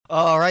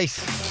All right.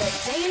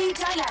 The Daily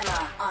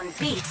Dilemma on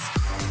Beat.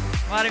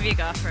 What have you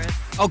got for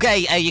us?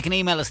 Okay, you can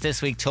email us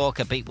this week,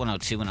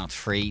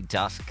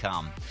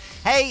 talk@beat102103.com.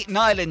 Hey,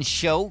 Niall and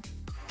Sho,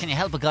 can you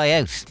help a guy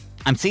out?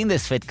 I'm seeing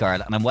this fit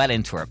girl and I'm well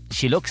into her.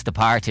 She looks the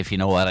part, if you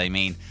know what I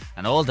mean.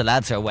 And all the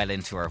lads are well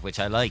into her, which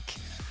I like.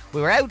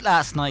 We were out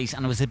last night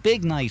and it was a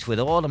big night with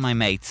all of my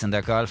mates and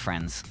their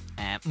girlfriends.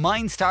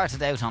 Mine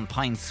started out on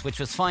pints, which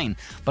was fine,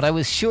 but I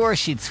was sure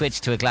she'd switch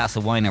to a glass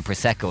of wine or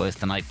Prosecco as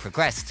the night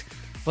progressed.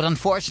 But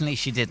unfortunately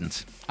she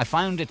didn't. I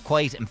found it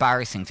quite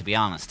embarrassing, to be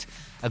honest.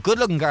 A good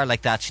looking girl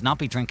like that should not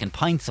be drinking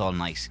pints all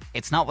night.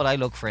 It's not what I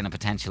look for in a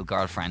potential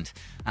girlfriend,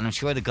 and I'm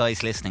sure the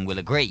guys listening will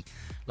agree.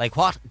 Like,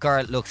 what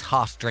girl looks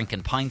hot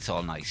drinking pints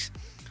all night?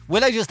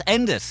 Will I just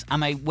end it?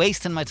 Am I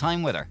wasting my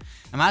time with her?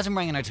 Imagine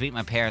bringing her to meet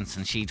my parents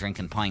and she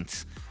drinking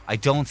pints. I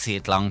don't see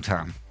it long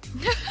term.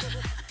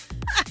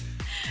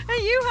 Are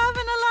you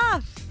having a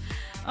laugh?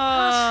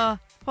 Oh,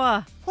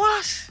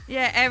 What?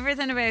 Yeah,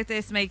 everything about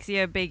this makes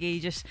you a big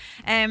Egypt.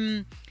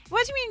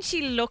 What do you mean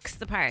she looks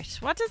the part?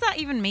 What does that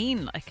even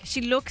mean? Like,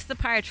 she looks the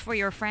part for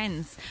your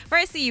friends.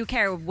 Firstly, you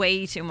care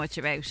way too much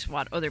about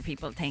what other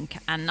people think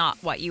and not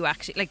what you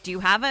actually... Like, do you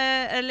have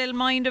a little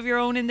mind of your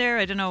own in there?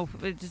 I don't know.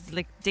 Just,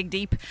 like, dig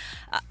deep.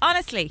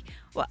 Honestly,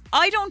 well,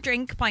 I don't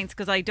drink pints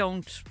because I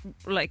don't,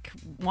 like,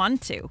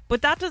 want to.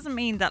 But that doesn't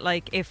mean that,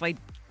 like, if I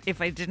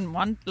didn't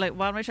want... Like,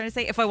 what am I trying to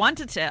say? If I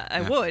wanted to,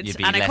 I would. You'd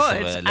be and less I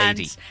could. of a lady.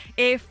 And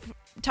if...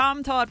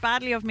 Tom thought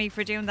badly of me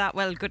for doing that,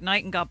 well, good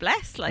night and God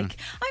bless. Like,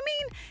 I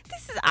mean,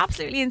 this is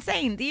absolutely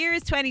insane. The year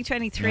is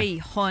 2023,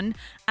 hun.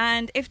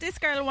 And if this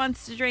girl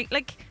wants to drink,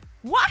 like,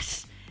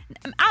 what?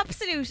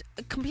 Absolute,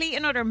 complete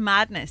and utter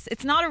madness.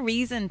 It's not a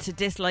reason to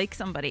dislike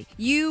somebody.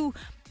 You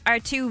are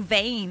too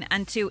vain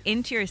and too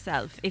into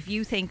yourself if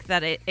you think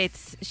that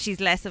she's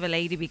less of a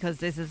lady because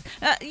this is...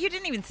 you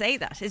didn't even say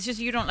that. It's just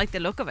you don't like the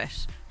look of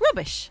it.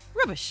 Rubbish.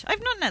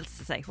 I've nothing else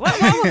to say. What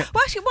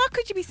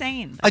could you be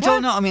saying? I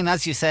don't know. I mean,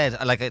 as you said,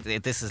 like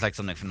this is like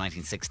something from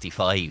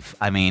 1965.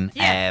 I mean,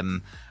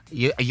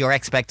 your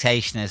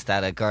expectation is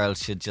that a girl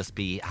should just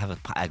have a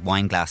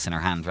wine glass in her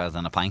hand rather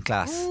than a pint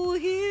glass. Oh,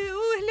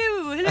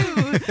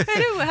 hello.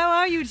 How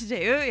are you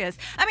today? Oh, yes.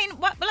 I mean,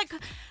 what? Like...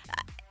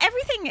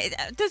 Everything,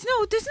 there's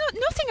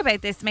nothing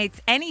about this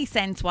makes any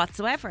sense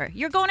whatsoever.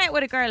 You're going out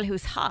with a girl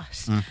who's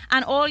hot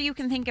and all you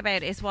can think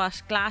about is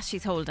what glass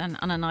she's holding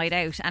on a night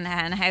out and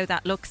how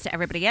that looks to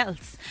everybody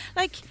else.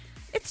 Like,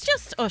 it's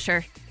just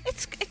utter.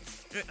 It's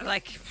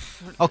like,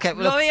 okay,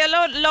 well,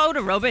 load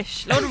of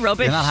rubbish. You're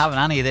not having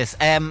any of this.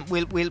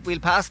 We'll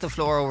pass the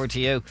floor over to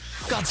you.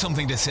 Got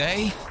something to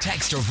say?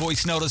 Text or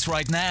voice notice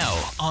right now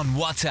on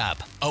WhatsApp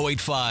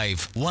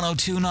 085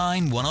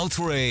 1029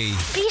 103.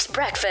 Beat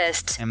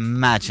Breakfast.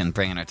 Imagine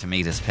bringing her to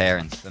meet his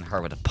parents and her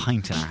with a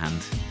pint in her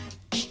hand.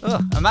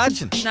 Oh,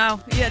 imagine. No,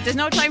 there's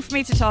no time for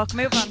me to talk.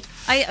 Move on.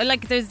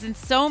 There's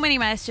so many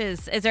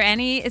messages. Is there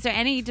any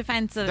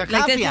defense of... There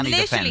can't be any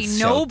defense. There's literally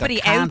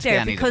nobody out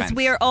there because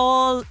we're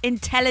all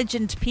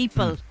intelligent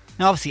people.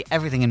 Now, obviously,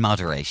 everything in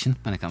moderation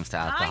when it comes to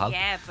alcohol.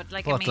 Yeah, but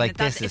I mean,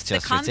 this is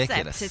just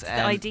ridiculous. It's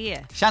the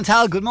idea.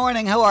 Chantal, good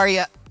morning. How are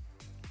you?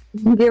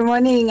 Good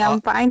morning.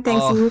 I'm fine,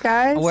 thanks. You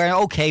guys? We're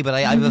okay, but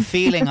I have a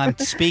feeling I'm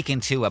speaking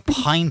to a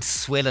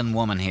pint-swilling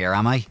woman here,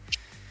 am I?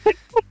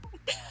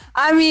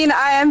 I mean,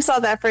 I am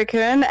South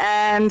African,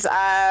 and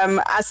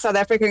us South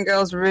African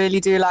girls really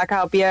do like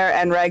our beer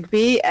and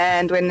rugby.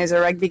 And when there's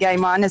a rugby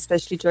game on,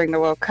 especially during the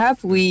World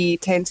Cup, we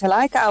tend to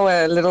like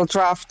our little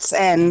drafts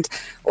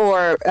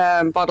or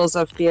bottles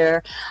of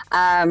beer.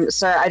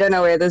 So I don't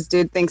know where this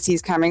dude thinks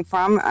he's coming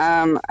from.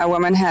 A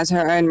woman has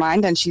her own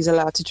mind, and she's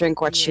allowed to drink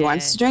what she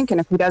wants to drink.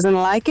 And if he doesn't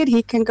like it,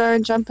 he can go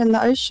and jump in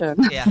the ocean.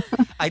 Yeah,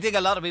 I think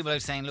a lot of people are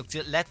saying, look,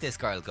 let this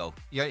girl go.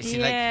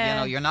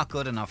 You're not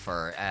good enough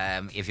for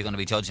if you're going to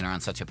be judging her on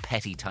such a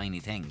petty, tiny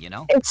thing, you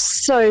know?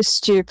 It's so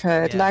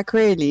stupid, like,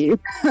 really.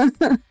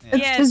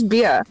 It's just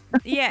beer.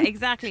 Yeah,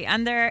 exactly.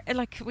 And they're,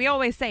 like we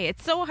always say,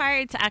 it's so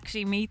hard to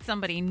actually meet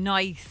somebody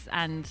nice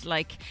and,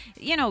 like,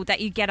 you know,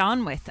 that you get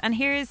on with. And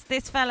here's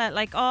this fella,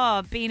 like,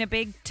 being a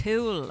big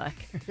tool,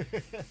 like.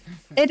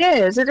 It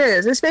is,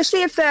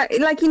 especially if they're,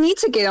 like, you need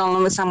to get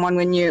on with someone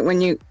when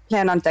you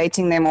plan on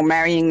dating them or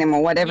marrying them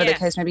or whatever the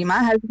case may be.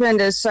 My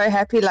husband is so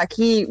happy, like,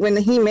 when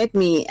he met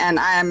me and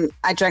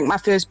I drank my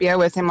first beer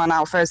with him on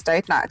our first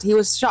date night, he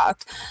was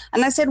shocked.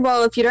 And I said,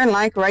 well, if you don't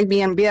like rugby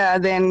and beer,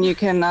 then you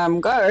can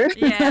go.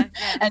 And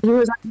he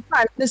was like,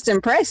 I'm just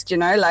impressed, you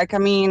know, like, I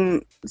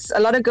mean, a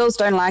lot of girls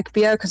don't like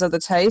beer because of the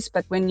taste,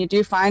 but when you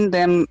do find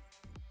them,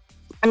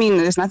 I mean,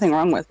 there's nothing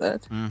wrong with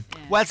it.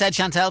 Well said,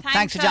 Chantal.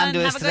 Thanks for chatting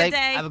to us today.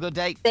 Have a good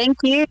day. Thank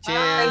you. Cheers.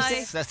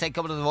 Bye. Let's take a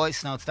couple of the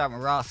voice now. Start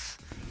with Ross.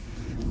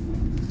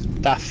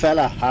 That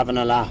fella having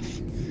a laugh.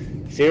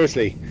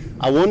 Seriously,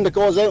 a one that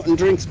goes out and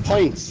drinks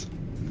pints.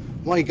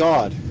 My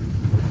God.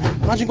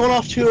 Imagine going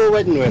off to a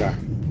wedding with her.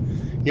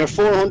 You're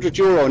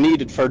 €400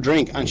 needed for a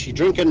drink and she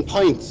drinking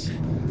pints.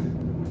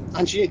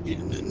 And she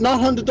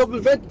not on the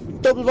double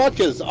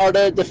vodkas or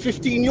the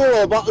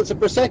 €15 bottles of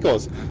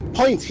Prosecco's.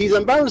 Pints. He's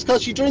embarrassed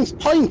because she drinks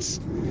pints.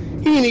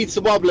 He needs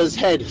to wobble his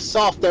head.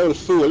 Soft old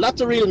fool.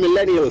 That's a real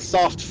millennial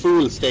soft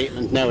fool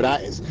statement now,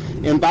 that is.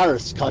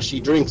 Embarrassed because she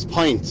drinks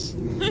pints.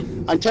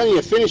 I'm telling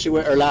you, finish it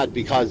with her, lad,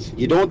 because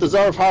you don't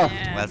deserve her.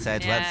 Yeah. Well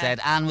said, well said.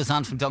 Anne was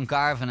on from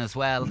Dungarvan as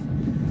well.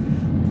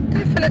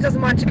 That fella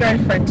doesn't want a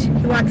girlfriend.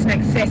 He wants an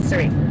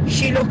accessory.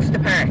 She looks the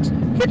part.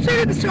 He said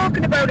he was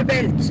talking about a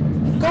belt.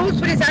 Goes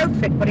with his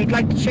outfit, but he'd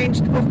like to change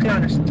the buckle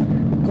on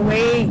it. Go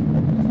away.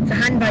 It's a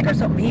handbag or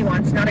something he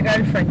wants, not a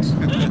girlfriend.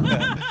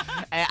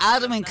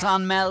 Adam in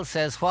Clonmel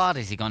says, what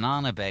is he going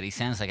on about? He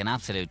sounds like an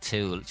absolute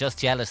tool. Just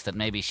jealous that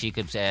maybe she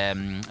could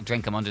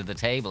drink him under the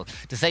table.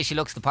 To say she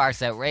looks the part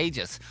is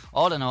outrageous.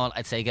 All in all,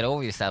 I'd say get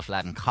over yourself,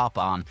 lad, and cop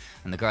on.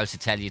 And the girl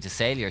should tell you to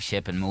sail your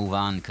ship and move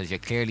on, because you're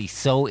clearly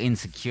so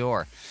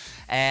insecure.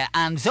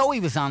 And Zoe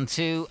was on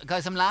too.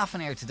 Guys, I'm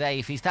laughing here today.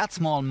 If he's that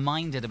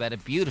small-minded about a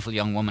beautiful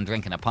young woman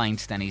drinking a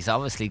pint, then he's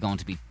obviously going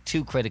to be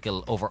too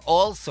critical over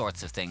all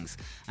sorts of things,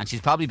 and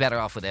she's probably better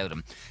off without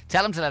him.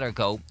 Tell him to let her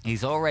go.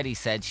 He's already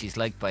said she's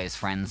liked by his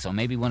friends, so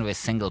maybe one of his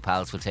single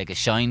pals will take a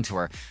shine to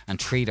her and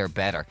treat her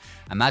better.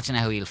 Imagine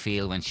how he'll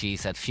feel when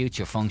she's at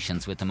future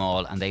functions with them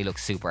all and they look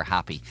super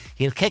happy.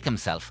 He'll kick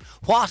himself.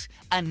 What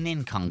a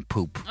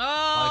nincompoop. Oh,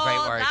 what a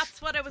great word.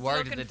 That's what I was Word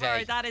looking of the for.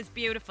 day. That is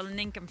beautiful.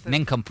 Nincompoop.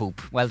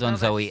 Nincompoop. Well done, Love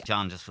Zoe. it.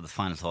 John, just for the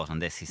final thought on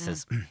this, he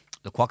says,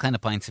 look, what kind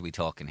of pints are we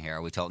talking here?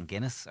 Are we talking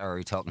Guinness or are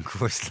we talking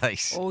Coors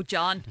Light? Oh,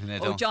 John. No, Oh,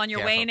 don't. John, you're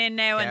Careful. weighing in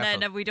now, Careful.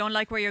 and then we don't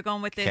like where you're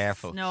going with this.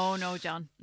 Careful. No, John.